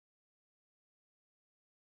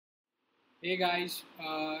Hey guys,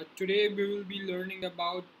 today we will be learning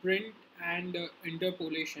about print and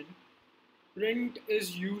interpolation. Print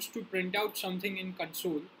is used to print out something in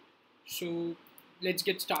console. So let's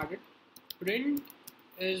get started. Print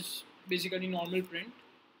is basically normal print.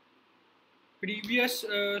 Previous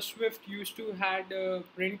Swift used to had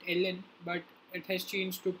print ln, but it has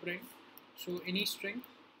changed to print. So any string.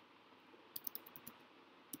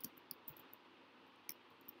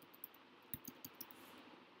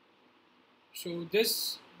 So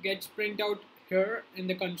this gets print out here in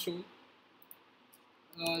the console.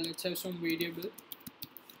 Let's have some variable.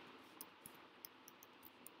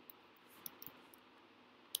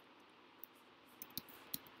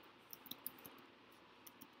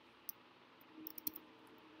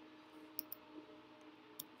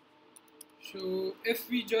 So if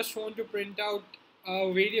we just want to print out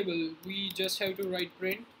a variable, we just have to write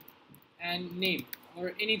print and name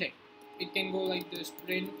or anything. It can go like this,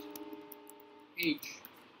 print age.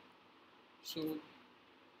 So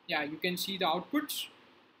yeah, you can see the outputs.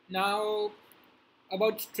 Now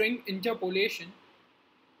about string interpolation,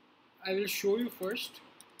 I will show you first.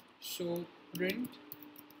 So print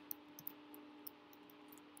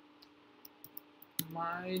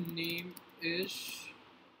my name is.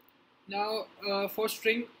 Now for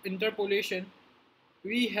string interpolation,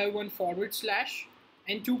 we have one forward slash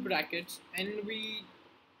and two brackets, and we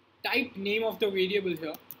type name of the variable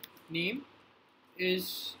here. Name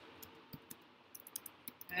is,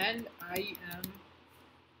 and I am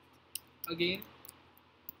again.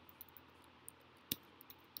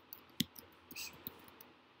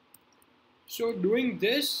 So doing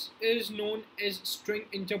this is known as string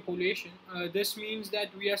interpolation. This means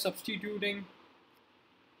that we are substituting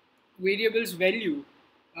variable's value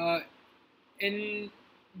uh, in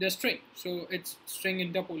the string. So it's string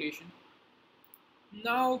interpolation.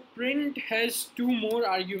 Now print has two more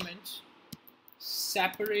arguments,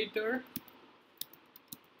 separator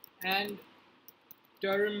and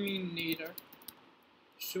Terminator.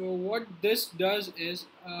 So what this does is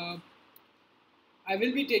I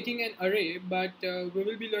will be taking an array, but we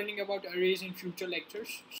will be learning about arrays in future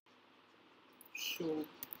lectures. So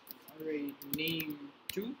array name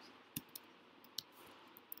 2.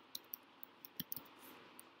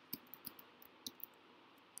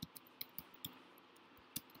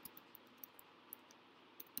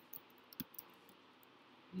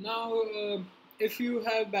 Now if you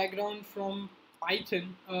have background from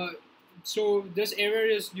Python, so this error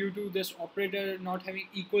is due to this operator not having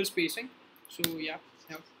equal spacing. So yeah.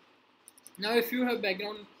 Now if you have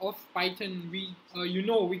background of Python, we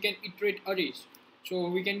we can iterate arrays. So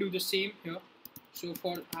we can do the same here. So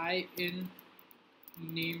for I in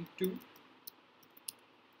name 2,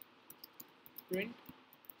 print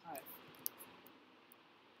I.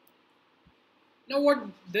 Now what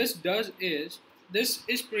this does is, this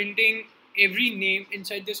is printing every name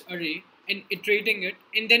inside this array and iterating it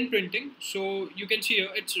and then printing. So you can see here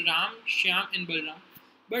it's Ram, Shyam and Balram.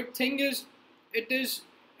 But thing is,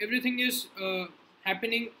 everything is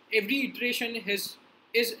happening, every iteration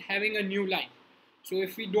is having a new line. So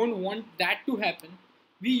if we don't want that to happen,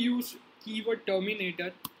 we use keyword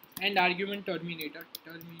terminator and argument terminator,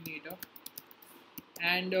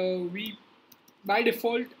 and we by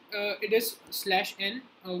default it is /n,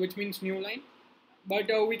 which means new line, but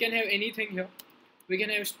we can have anything here. We can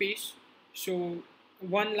have space, so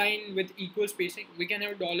one line with equal spacing. We can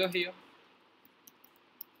have dollar here.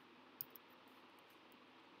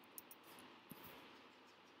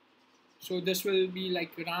 So this will be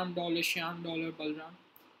like Ram dollar, Shyam dollar, Balram.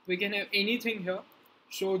 We can have anything here.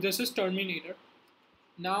 So this is Terminator.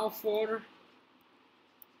 Now for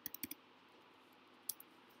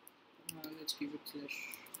let's give it slash.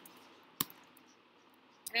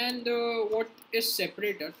 And what is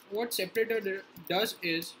separator? What separator does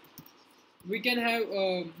is, we can have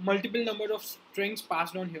multiple number of strings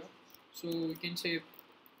passed on here. So we can say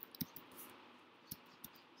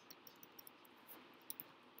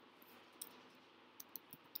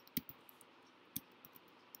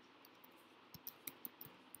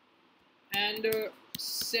and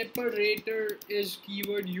separator is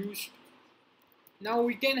keyword used. Now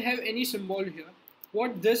we can have any symbol here.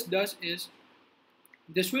 What this does is,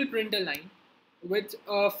 this will print a line with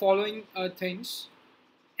following things,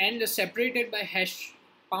 and separated by hash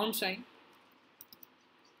pound sign.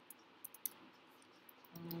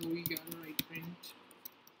 We gotta write print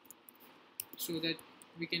so that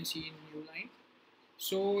we can see in new line.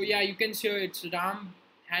 So yeah, you can see it's Ram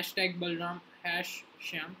hashtag Balram hash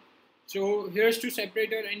Shyam. So here's to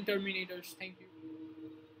separator and terminators. Thank you.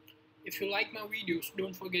 If you like my videos,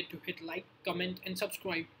 don't forget to hit like, comment and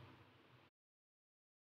subscribe.